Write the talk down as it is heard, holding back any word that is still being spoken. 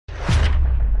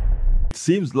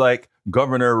Seems like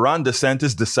Governor Ron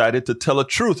DeSantis decided to tell a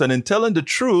truth. And in telling the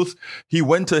truth, he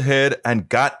went ahead and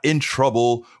got in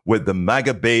trouble with the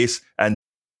MAGA base. And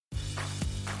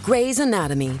Grey's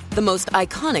Anatomy, the most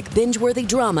iconic binge-worthy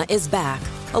drama, is back,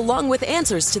 along with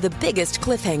answers to the biggest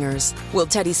cliffhangers. Will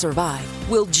Teddy survive?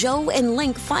 Will Joe and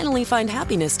Link finally find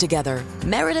happiness together?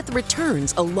 Meredith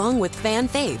returns along with fan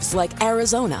faves like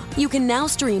Arizona. You can now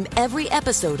stream every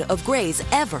episode of Grey's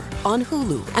ever on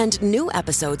Hulu, and new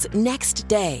episodes next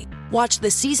day. Watch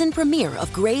the season premiere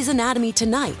of Grey's Anatomy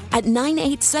tonight at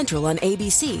 9/8 Central on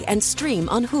ABC and stream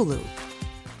on Hulu.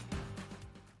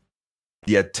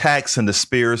 The attacks and the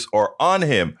spears are on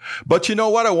him. But you know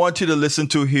what I want you to listen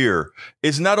to here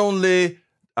is not only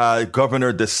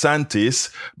Governor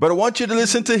DeSantis, but I want you to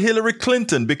listen to Hillary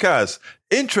Clinton because,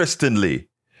 interestingly,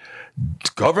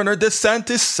 Governor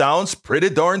DeSantis sounds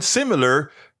pretty darn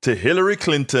similar to Hillary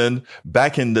Clinton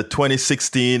back in the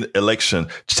 2016 election.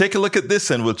 Take a look at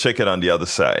this and we'll check it on the other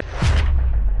side.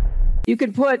 You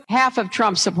could put half of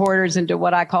Trump supporters into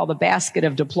what I call the basket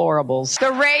of deplorables.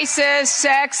 The racist,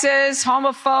 sexist,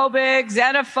 homophobic,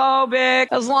 xenophobic,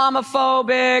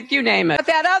 Islamophobic, you name it. But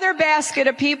that other basket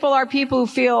of people are people who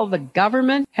feel the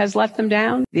government has let them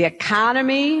down. The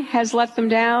economy has let them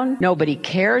down. Nobody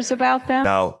cares about them.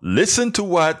 Now, listen to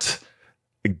what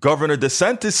Governor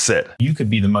DeSantis said. You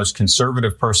could be the most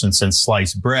conservative person since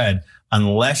sliced bread.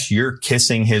 Unless you're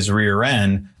kissing his rear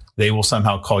end, they will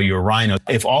somehow call you a rhino.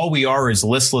 If all we are is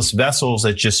listless vessels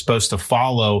that's just supposed to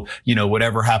follow,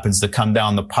 whatever happens to come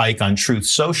down the pike on Truth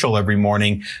Social every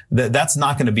morning, that's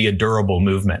not going to be a durable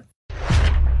movement.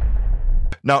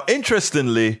 Now,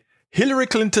 interestingly, Hillary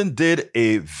Clinton did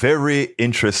a very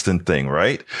interesting thing,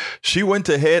 right? She went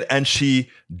ahead and she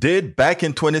did back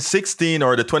in 2016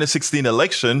 or the 2016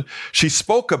 election, she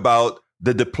spoke about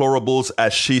the deplorables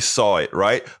as she saw it,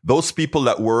 right? Those people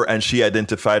that were, and she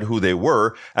identified who they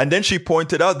were. And then she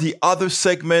pointed out the other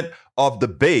segment of the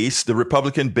base, the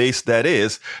Republican base that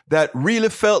is, that really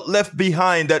felt left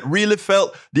behind, that really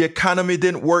felt the economy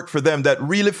didn't work for them, that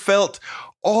really felt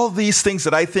all these things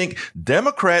that I think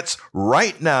Democrats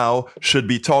right now should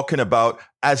be talking about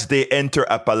as they enter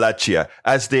Appalachia,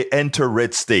 as they enter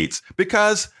red states,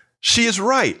 because she is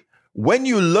right. When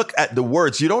you look at the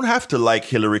words, you don't have to like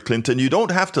Hillary Clinton. You don't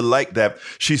have to like that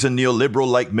she's a neoliberal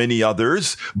like many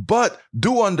others, but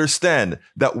do understand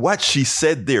that what she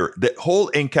said there, the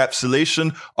whole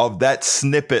encapsulation of that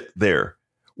snippet there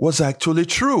was actually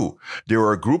true. There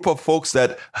are a group of folks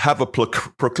that have a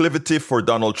proclivity for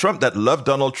Donald Trump, that love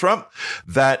Donald Trump,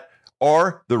 that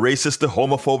are the racists, the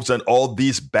homophobes, and all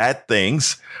these bad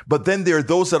things. But then there are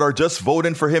those that are just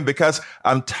voting for him because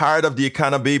I'm tired of the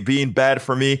economy being bad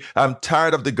for me. I'm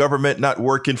tired of the government not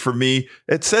working for me,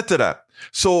 etc.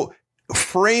 So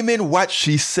framing what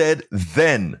she said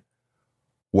then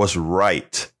was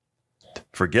right.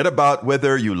 Forget about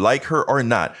whether you like her or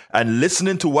not. And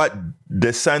listening to what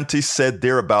DeSantis said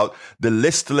there about the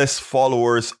listless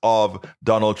followers of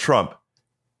Donald Trump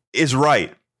is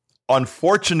right.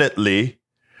 Unfortunately,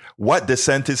 what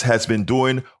DeSantis has been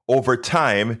doing over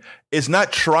time is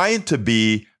not trying to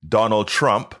be Donald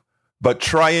Trump, but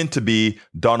trying to be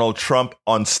Donald Trump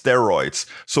on steroids.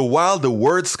 So while the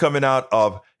words coming out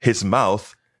of his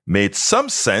mouth made some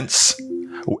sense,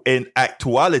 in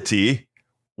actuality,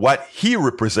 what he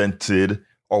represented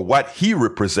or what he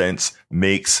represents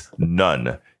makes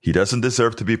none. He doesn't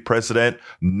deserve to be president.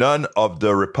 None of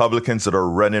the Republicans that are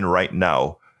running right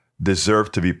now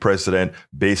deserve to be president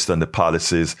based on the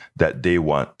policies that they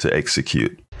want to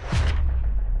execute.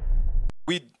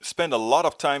 We spend a lot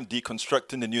of time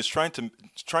deconstructing the news, trying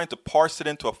to parse it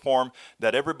into a form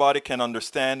that everybody can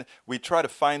understand. We try to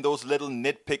find those little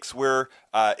nitpicks where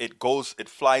it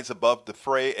flies above the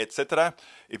fray, etc.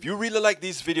 If you really like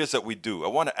these videos that we do, I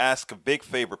want to ask a big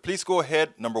favor. Please go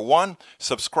ahead. Number one,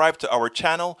 subscribe to our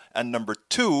channel. And number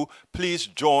two, please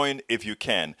join if you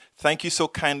can. Thank you so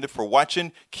kindly for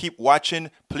watching. Keep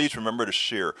watching. Please remember to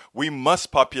share. We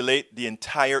must populate the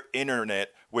entire internet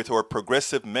with our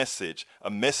progressive message, a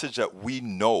message that we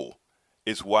know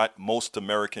is what most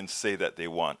Americans say that they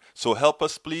want. So help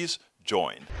us, please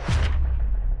join.